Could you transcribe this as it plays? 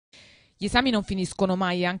Gli esami non finiscono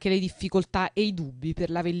mai, anche le difficoltà e i dubbi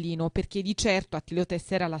per l'Avellino, perché di certo Attilio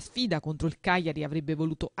Tesser alla sfida contro il Cagliari avrebbe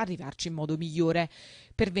voluto arrivarci in modo migliore,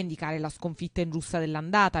 per vendicare la sconfitta ingiusta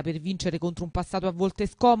dell'andata, per vincere contro un passato a volte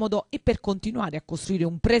scomodo e per continuare a costruire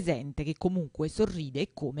un presente che comunque sorride e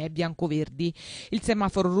come ai biancoverdi. Il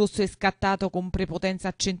semaforo rosso è scattato con prepotenza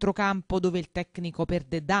a centrocampo, dove il tecnico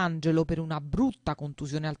perde D'Angelo per una brutta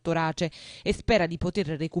contusione al torace e spera di poter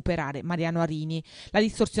recuperare Mariano Arini. La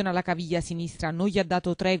distorsione alla caviglia sinistra non gli ha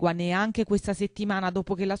dato tregua neanche questa settimana,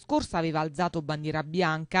 dopo che la scorsa aveva alzato bandiera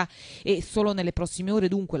bianca, e solo nelle prossime ore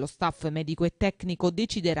dunque lo staff medico e tecnico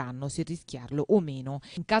decideranno se rischiarlo o meno.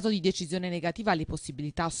 In caso di decisione negativa le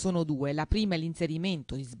possibilità sono due. La prima è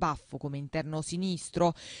l'inserimento di Sbaffo come interno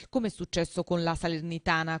sinistro, come è successo con la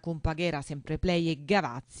Salernitana, con Paghera sempre play e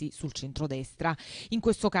Gavazzi sul centrodestra. In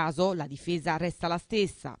questo caso la difesa resta la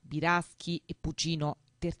stessa: Biraschi e Pucino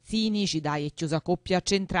terzini, Cidai e chiusa coppia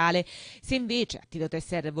centrale. Se invece Attilio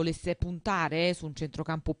Tesser volesse puntare su un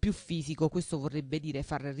centrocampo più fisico, questo vorrebbe dire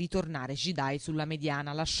far ritornare Cidai sulla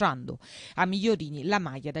mediana, lasciando a Migliorini la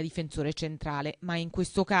maglia da difensore centrale. Ma in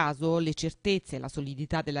questo caso le certezze e la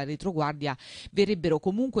solidità della retroguardia verrebbero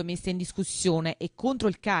comunque messe in discussione, e contro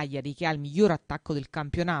il Cagliari, che ha il miglior attacco del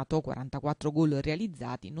campionato, 44 gol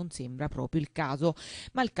realizzati, non sembra proprio il caso.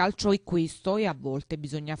 Ma il calcio è questo e a volte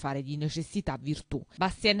bisogna fare di necessità virtù.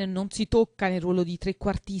 Bastien non si tocca nel ruolo di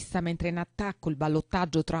trequartista, mentre in attacco il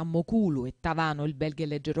ballottaggio tra Mokulu e Tavano, il belga in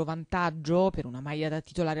leggero vantaggio per una maglia da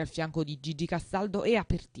titolare al fianco di Gigi Castaldo, è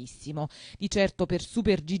apertissimo. Di certo per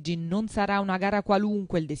Super Gigi non sarà una gara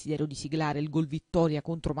qualunque, il desiderio di siglare il gol vittoria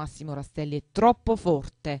contro Massimo Rastelli è troppo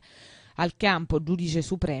forte. Al campo, giudice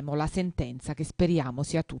supremo, la sentenza che speriamo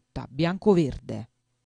sia tutta bianco-verde.